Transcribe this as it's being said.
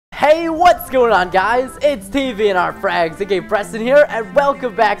Hey, what's going on, guys? It's TBNRfrags, aka Preston here, and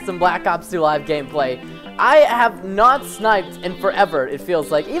welcome back to some Black Ops 2 live gameplay. I have not sniped in forever, it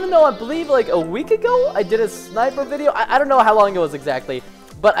feels like, even though I believe like a week ago I did a sniper video. I don't know how long it was exactly,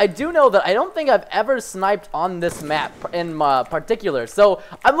 but I do know that I don't think I've ever sniped on this map in particular, so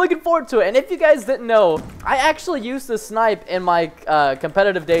I'm looking forward to it. And if you guys didn't know, I actually used to snipe in my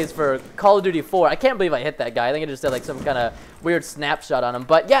competitive days for Call of Duty 4. I can't believe I hit that guy. I think I just did like some kind of weird snapshot on him.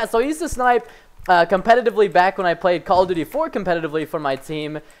 But yeah, so I used to snipe competitively back when I played Call of Duty 4 competitively for my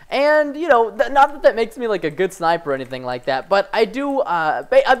team. And, you know, not that that makes me like a good sniper or anything like that, but I do,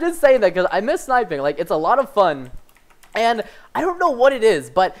 I'm just saying that because I miss sniping. Like, it's a lot of fun. And I don't know what it is,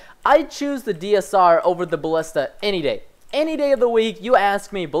 but I choose the DSR over the Ballista any day. Any day of the week, you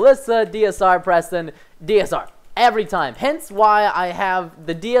ask me, Ballista, DSR, Preston, DSR. Every time. Hence why I have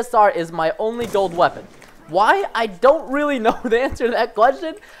the DSR is my only gold weapon. Why? I don't really know the answer to that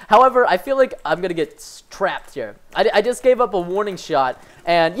question. However, I feel like I'm going to get trapped here. I just gave up a warning shot.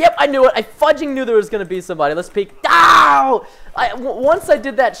 And, yep, I knew it. I fudging knew there was going to be somebody. Let's peek. Ow! Once I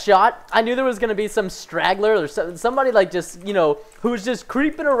did that shot, I knew there was going to be some straggler or somebody like just, you know, who was just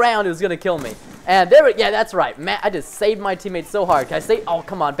creeping around who was going to kill me. And there we, yeah, that's right. Matt, I just saved my teammate so hard. Can I say, oh,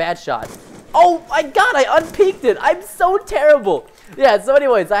 come on, bad shot. Oh, my God, I unpeaked it. I'm so terrible. Yeah, so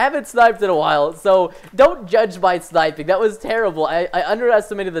anyways, I haven't sniped in a while, so don't judge my sniping. That was terrible. I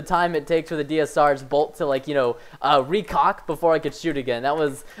underestimated the time it takes for the DSR's bolt to, like, you know, recock before I could shoot again. That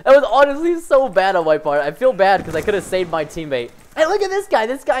was honestly so bad on my part. I feel bad because I could have saved my teammate. Hey, look at this guy.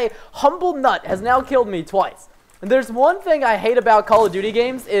 This guy, Humble Nut, has now killed me twice. And there's one thing I hate about Call of Duty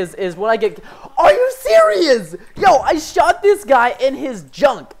games is when I get... Are you serious? Yo, I shot this guy in his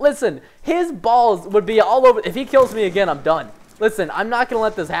junk. Listen, his balls would be all over... If he kills me again, I'm done. Listen, I'm not gonna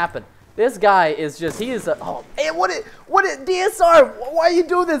let this happen. This guy is just, he is a, oh, hey, what it, DSR, why are you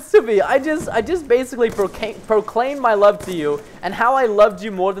doing this to me? I just basically proclaimed my love to you and how I loved you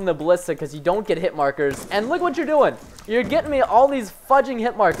more than the Ballista because you don't get hit markers. And look what you're doing. You're getting me all these fudging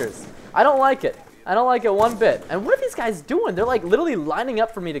hit markers. I don't like it. I don't like it one bit. And what are these guys doing? They're like literally lining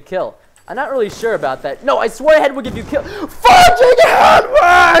up for me to kill. I'm not really sure about that. No, I swear head would give you kill. Fudging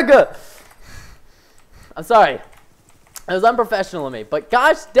headwag! I'm sorry. It was unprofessional of me, but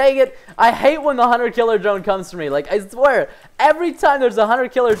gosh dang it, I hate when the hunter killer drone comes for me. Like, I swear, every time there's a hunter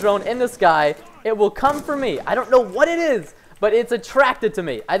killer drone in the sky, it will come for me. I don't know what it is, but it's attracted to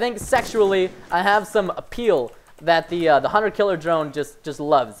me. I think sexually, I have some appeal that the hunter killer drone just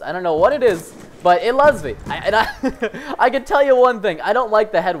loves. I don't know what it is, but it loves me. I can tell you one thing, I don't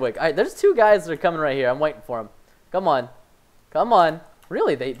like the headwick. All right, there's two guys that are coming right here. I'm waiting for them. Come on. Come on.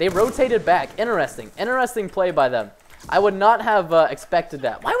 Really, they rotated back. Interesting play by them. I would not have expected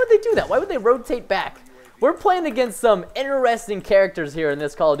that. Why would they do that? Why would they rotate back? We're playing against some interesting characters here in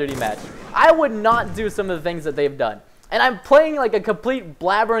this Call of Duty match. I would not do some of the things that they've done. And I'm playing like a complete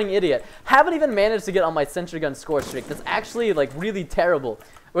blabbering idiot. Haven't even managed to get on my sentry gun score streak. That's actually like really terrible.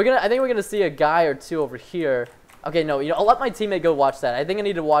 I think we're gonna see a guy or two over here. Okay, no, you know, I'll let my teammate go watch that. I think I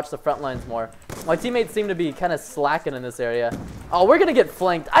need to watch the front lines more. My teammates seem to be kind of slacking in this area. Oh, we're gonna get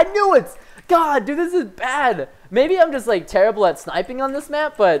flanked. I knew it! God, dude, this is bad. Maybe I'm just like terrible at sniping on this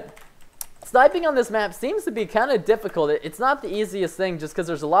map, but sniping on this map seems to be kind of difficult. It's not the easiest thing just because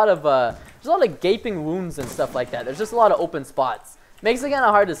there's a lot of gaping wounds and stuff like that. There's just a lot of open spots. Makes it kind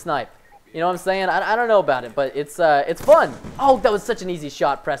of hard to snipe. You know what I'm saying? I don't know about it, but it's fun. Oh, that was such an easy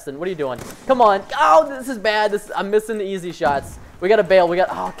shot, Preston. What are you doing? Come on. Oh, this is bad. I'm missing the easy shots. We gotta bail.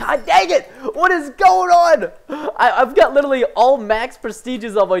 Oh, god dang it! What is going on? I've got literally all max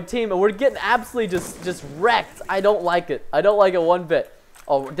prestiges on my team, and we're getting absolutely just wrecked. I don't like it. I don't like it one bit.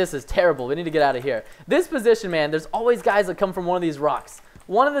 Oh, this is terrible. We need to get out of here. This position, man, there's always guys that come from one of these rocks.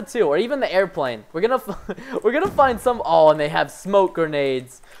 One of the two, or even the airplane. We're gonna find some. Oh, and they have smoke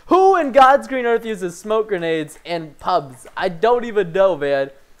grenades. Who in God's green earth uses smoke grenades in pubs? I don't even know, man.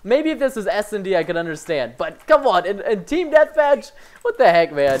 Maybe if this was S&D, I could understand. But come on, in Team Deathmatch, what the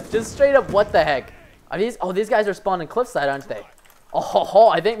heck, man? Just straight up, what the heck? Are these? Oh, these guys are spawning cliffside, aren't they? Oh,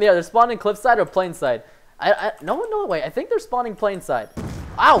 I think they're spawning cliffside or plainside. No, wait. I think they're spawning plainside.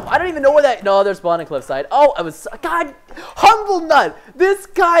 Ow, I don't even know where that. No, they're spawning cliffside. Oh, God, Humble Nut. This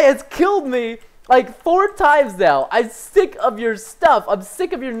guy has killed me like 4 times now. I'm sick of your stuff. I'm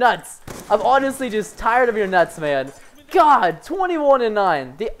sick of your nuts. I'm honestly just tired of your nuts, man. God,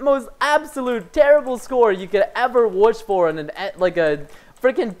 21-9, the most absolute terrible score you could ever wish for in like a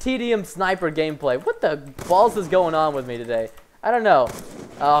freaking TDM sniper gameplay. What the balls is going on with me today? I don't know.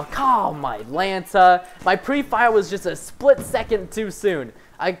 Oh, my Lanta. My pre-fire was just a split second too soon.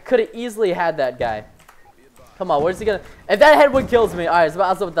 I could have easily had that guy. Come on, where's he gonna... If that headwind kills me... Alright,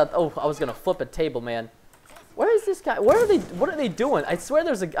 I was gonna flip a table, man. Where is this guy? Where are they... What are they doing? I swear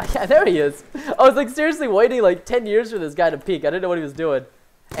there's a... Yeah, there he is. I was like seriously waiting like 10 years for this guy to peek. I didn't know what he was doing.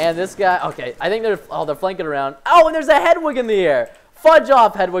 And this guy... Okay, I think they're... Oh, they're flanking around. Oh, and there's a Hedwig in the air. Fudge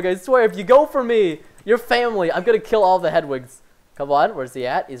off, Hedwig. I swear, if you go for me, your family, I'm gonna kill all the Hedwigs. Come on, where's he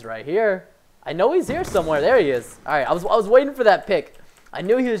at? He's right here. I know he's here somewhere. There he is. Alright, I was waiting for that pick. I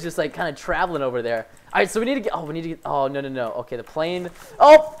knew he was just like kind of traveling over there. Alright, so we need to get... Oh, we need to get... Oh, no. Okay, the plane...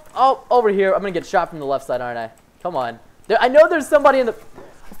 Oh, over here. I'm gonna get shot from the left side, aren't I? Come on. I know there's somebody in the...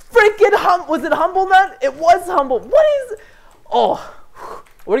 Freaking Was it Humble Nut? It was Humble. What is... Oh.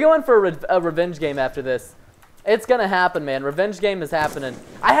 We're going for a revenge game after this. It's gonna happen, man. Revenge game is happening.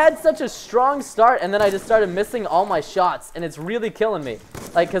 I had such a strong start, and then I just started missing all my shots, and it's really killing me.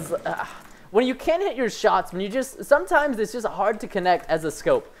 Like, because when you can't hit your shots, when you just... Sometimes it's just hard to connect as a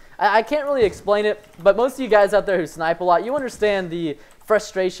scope. I can't really explain it, but most of you guys out there who snipe a lot, you understand the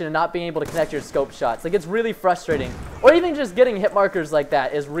frustration of not being able to connect your scope shots. Like, it's really frustrating. Or even just getting hit markers like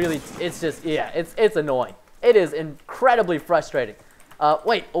that is really... It's just... Yeah, it's annoying. It is incredibly frustrating.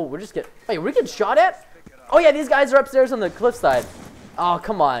 Wait, oh, we're getting shot at? Oh yeah, these guys are upstairs on the cliffside. Oh,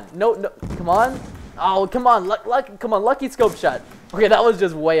 come on. No, come on. Oh, come on. Come on, lucky scope shot. Okay, that was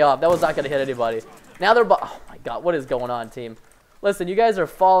just way off. That was not going to hit anybody. Now they're... Oh my god, what is going on, team? Listen, you guys are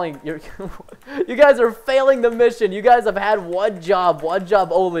falling. You guys are failing the mission. You guys have had one job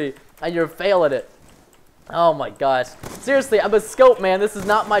only, and you're failing it. Oh my gosh. Seriously, I'm a scope, man. This is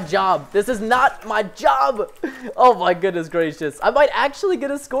not my job. This is not my job. Oh my goodness gracious. I might actually get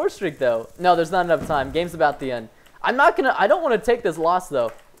a score streak, though. No, there's not enough time. Game's about to end. I don't want to take this loss,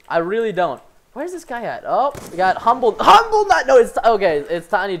 though. I really don't. Where's this guy at? Oh, we got Humble Nut. No, it's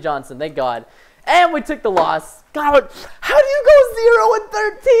Tiny Johnson. Thank God. And we took the loss. God, how do you go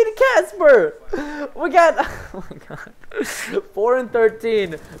 0-13, Casper? We got, oh my God,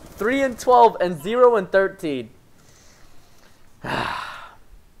 4-13, 3-12, and 0-13.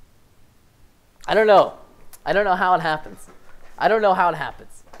 I don't know. I don't know how it happens.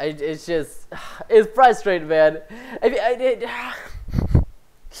 It's just, it's frustrating, man.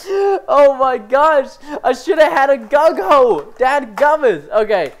 Oh my gosh, I should have had a gung-ho. Dadgummit.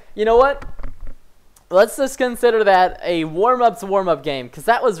 Okay, you know what? Let's just consider that a warm-up game, because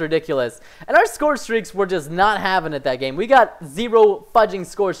that was ridiculous. And our score streaks were just not having it that game. We got 0 fudging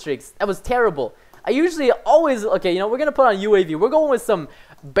score streaks. That was terrible. I usually always... Okay, you know, we're going to put on UAV. We're going with some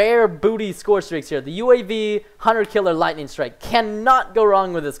bare booty score streaks here. The UAV, Hunter Killer, Lightning Strike. Cannot go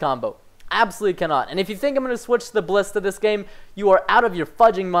wrong with this combo. Absolutely cannot. And if you think I'm going to switch the Bliss to this game, you are out of your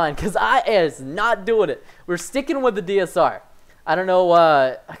fudging mind, because I is not doing it. We're sticking with the DSR. I don't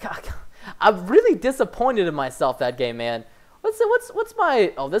know... I'm really disappointed in myself that game, man. What's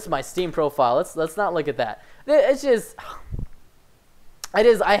my... Oh, this is my Steam profile. Let's not look at that. It's just...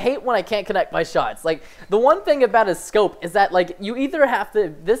 I hate when I can't connect my shots. Like, the one thing about a scope is that, like, you either have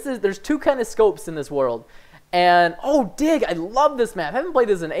to... There's two kind of scopes in this world. And, oh, dig, I love this map. I haven't played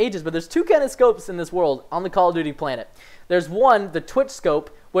this in ages, but there's two kind of scopes in this world on the Call of Duty planet. There's one, the Twitch scope,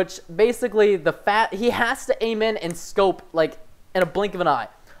 which basically he has to aim in and scope, like, in a blink of an eye.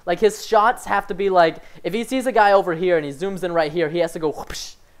 Like, his shots have to be like, if he sees a guy over here and he zooms in right here, he has to go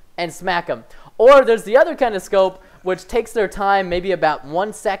whoosh and smack him. Or there's the other kind of scope, which takes their time, maybe about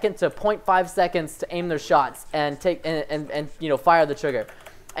 1 second to 0.5 seconds to aim their shots and you know, fire the trigger.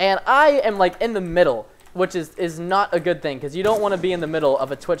 And I am like in the middle, which is not a good thing, because you don't want to be in the middle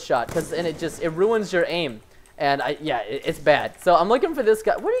of a Twitch shot, because it ruins your aim. And it's bad. So I'm looking for this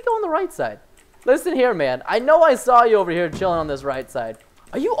guy. Where do you go on the right side? Listen here, man. I know I saw you over here chilling on this right side.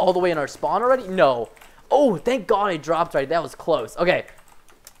 Are you all the way in our spawn already? No. Oh, thank God I dropped right. That was close. Okay.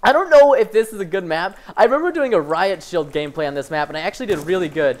 I don't know if this is a good map. I remember doing a Riot Shield gameplay on this map, and I actually did really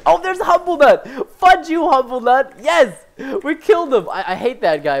good. Oh, there's Humble Nut. Fudge you, Humble Nut. Yes. We killed him. I hate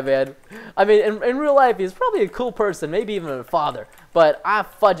that guy, man. I mean, in real life, he's probably a cool person, maybe even a father. But I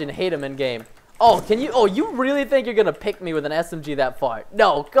fudge and hate him in game. Oh, you really think you're going to pick me with an SMG that far?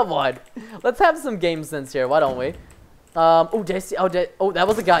 No, come on. Let's have some game sense here. Why don't we? Oh, did I see? Oh, that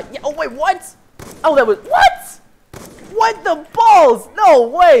was a guy. Yeah, oh, wait, what? Oh, that was, what? What the balls? No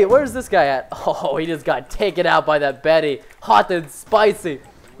way. Where's this guy at? Oh, he just got taken out by that Betty. Hot and spicy.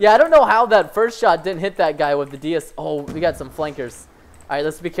 Yeah, I don't know how that first shot didn't hit that guy with the DS. Oh, we got some flankers. All right,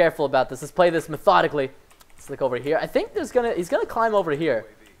 let's be careful about this. Let's play this methodically. Let's look over here. I think he's gonna climb over here.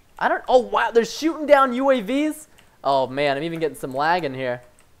 Oh, wow, they're shooting down UAVs? Oh, man, I'm even getting some lag in here.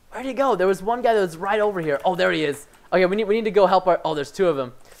 Where'd he go? There was one guy that was right over here. Oh, there he is. Okay, we need to go help our... Oh, there's two of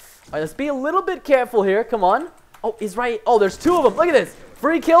them. All right, let's be a little bit careful here. Come on. Oh, he's right. Oh, there's two of them. Look at this.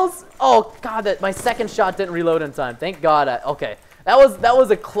 Free kills. Oh god, that my second shot didn't reload in time. Thank god. Okay, that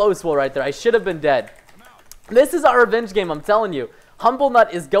was a close one right there. I should have been dead. This is our revenge game, I'm telling you. Humble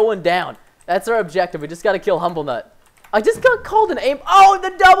Nut is going down. That's our objective. We just got to kill Humble Nut. I just got called an aim. Oh,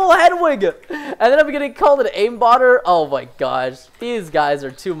 the double head wing. And then I'm getting called an aimbotter. Oh my gosh. These guys are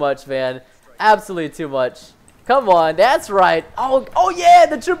too much, man. Absolutely too much. Come on. That's right. Oh yeah,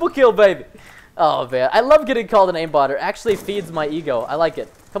 the triple kill, baby. Oh man, I love getting called an aimbotter. Actually feeds my ego. I like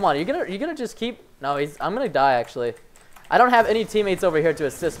it. Come on, you're gonna just keep. No, I'm gonna die actually. I don't have any teammates over here to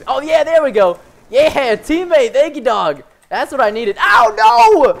assist me. Oh yeah, there we go. Yeah, teammate. Thank you, dog. That's what I needed. Ow,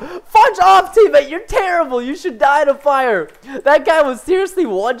 no! Fudge off, teammate. You're terrible. You should die in a fire. That guy was seriously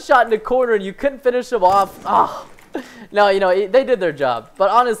one shot in the corner and you couldn't finish him off. Oh. No, you know, they did their job. But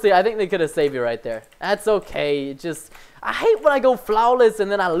honestly, I think they could have saved you right there. That's okay. I hate when I go flawless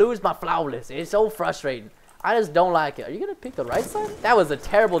and then I lose my flawless. It's so frustrating. I just don't like it. Are you going to pick the right side? That was a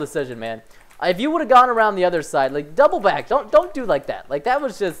terrible decision, man. If you would have gone around the other side, like double back. Don't do like that. Like that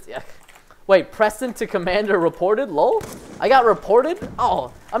was just... Wait, Preston to Commander reported? Lol? I got reported?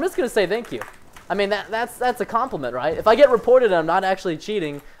 Oh, I'm just going to say thank you. I mean, that's a compliment, right? If I get reported and I'm not actually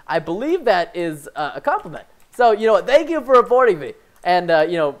cheating, I believe that is a compliment. So, you know what? Thank you for reporting me. And,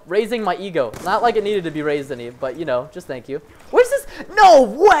 you know, raising my ego. Not like it needed to be raised any, but, you know, just thank you. Where's this? No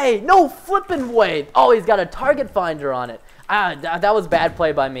way! No flipping way! Oh, he's got a target finder on it. That was bad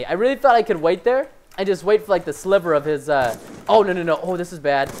play by me. I really thought I could wait there. And just wait for like the sliver of his oh no. Oh, this is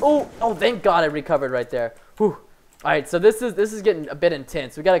bad. Oh, thank god I recovered right there. Whew. Alright, so this is getting a bit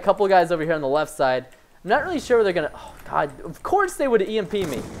intense. We got a couple guys over here on the left side. I'm not really sure where they're gonna. Oh god, of course they would EMP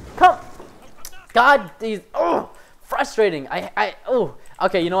me. Come, god, these frustrating. Oh,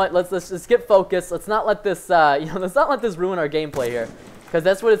 okay, you know what, let's just get focused. Let's not let this let's not let this ruin our gameplay here, because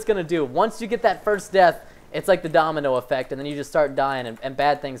that's what it's gonna do. Once you get that first death, it's like the domino effect, and then you just start dying and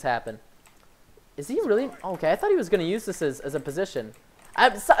bad things happen. Is he really? Okay, I thought he was going to use this as a position.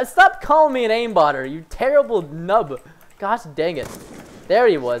 Stop calling me an aimbotter, you terrible nub. Gosh dang it. There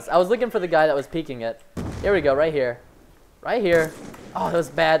he was. I was looking for the guy that was peeking it. Here we go, right here. Right here. Oh, that was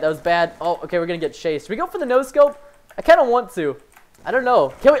bad. That was bad. Oh, okay, we're going to get chased. Should we go for the no-scope? I kind of want to. I don't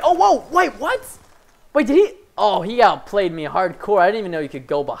know. Can we? Oh, whoa. Wait, what? Wait, did he? Oh, he outplayed me hardcore. I didn't even know you could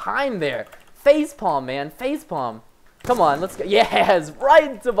go behind there. Facepalm, man. Facepalm. Come on, let's go. Yes, right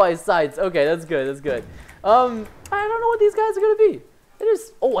into my sights. Okay, that's good. That's good. I don't know what these guys are gonna be. They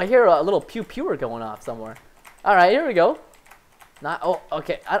just. Oh, I hear a little pew-pewer going off somewhere. All right, here we go. Not. Oh,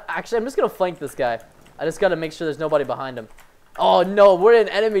 okay. Actually, I'm just gonna flank this guy. I just gotta make sure there's nobody behind him. Oh no, we're in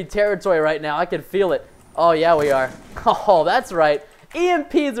enemy territory right now. I can feel it. Oh yeah, we are. Oh, that's right.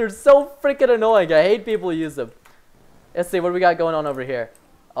 EMPs are so freaking annoying. I hate people who use them. Let's see what do we got going on over here.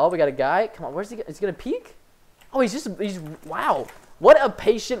 Oh, we got a guy. Come on, where's he? Is he gonna peek? Oh, he's wow. What a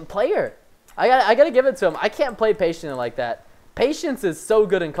patient player. I gotta give it to him. I can't play patiently like that. Patience is so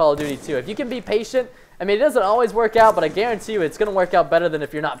good in Call of Duty 2. If you can be patient, I mean, it doesn't always work out, but I guarantee you it's gonna work out better than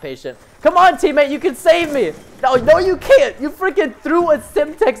if you're not patient. Come on, teammate, you can save me. No, you can't. You freaking threw a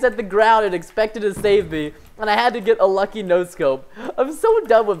Simtex at the ground and expected to save me, and I had to get a lucky no-scope. I'm so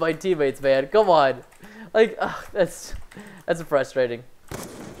done with my teammates, man. Come on. Like, that's frustrating.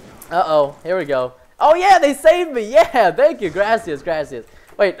 Uh-oh, here we go. Oh yeah, they saved me. Yeah, thank you. Gracias.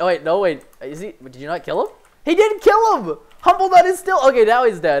 Wait, Is he? Did you not kill him? He didn't kill him. Humble Nut is still. Okay, now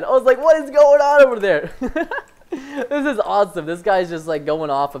he's dead. I was like, what is going on over there? This is awesome. This guy's just like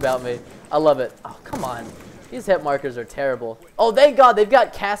going off about me. I love it. Oh, come on. These hit markers are terrible. Oh, thank God they've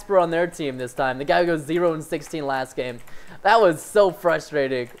got Casper on their team this time. The guy who goes 0-16 last game. That was so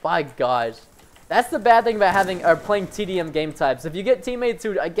frustrating. My gosh. That's the bad thing about playing TDM game types. If you get teammates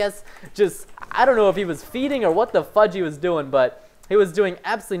who, I guess, just, I don't know if he was feeding or what the fudge he was doing, but he was doing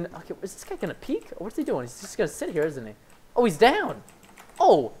absolutely. Okay, is this guy gonna peek? What's he doing? He's just gonna sit here, isn't he? Oh, he's down.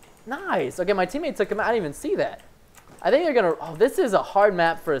 Oh, nice. Okay, my teammate took him out. I didn't even see that. I think they're gonna. Oh, this is a hard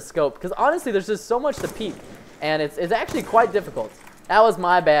map for a scope because honestly, there's just so much to peek, and it's actually quite difficult. That was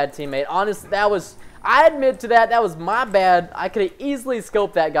my bad, teammate. Honestly, that was. I admit to that. That was my bad. I could have easily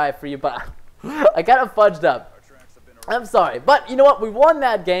scoped that guy for you, but. I kind of fudged up. I'm sorry, but you know what? We won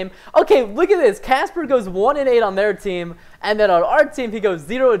that game. Okay, look at this. Casper goes 1-8 on their team, and then on our team he goes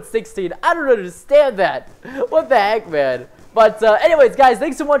 0-16. I don't understand that. What the heck, man? But anyways, guys,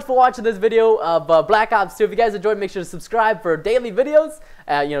 thanks so much for watching this video of Black Ops 2. If you guys enjoyed, make sure to subscribe for daily videos.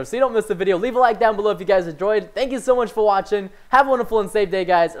 So you don't miss the video. Leave a like down below if you guys enjoyed. Thank you so much for watching. Have a wonderful and safe day,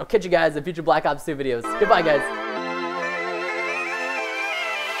 guys. I'll catch you guys in future Black Ops 2 videos. Goodbye, guys.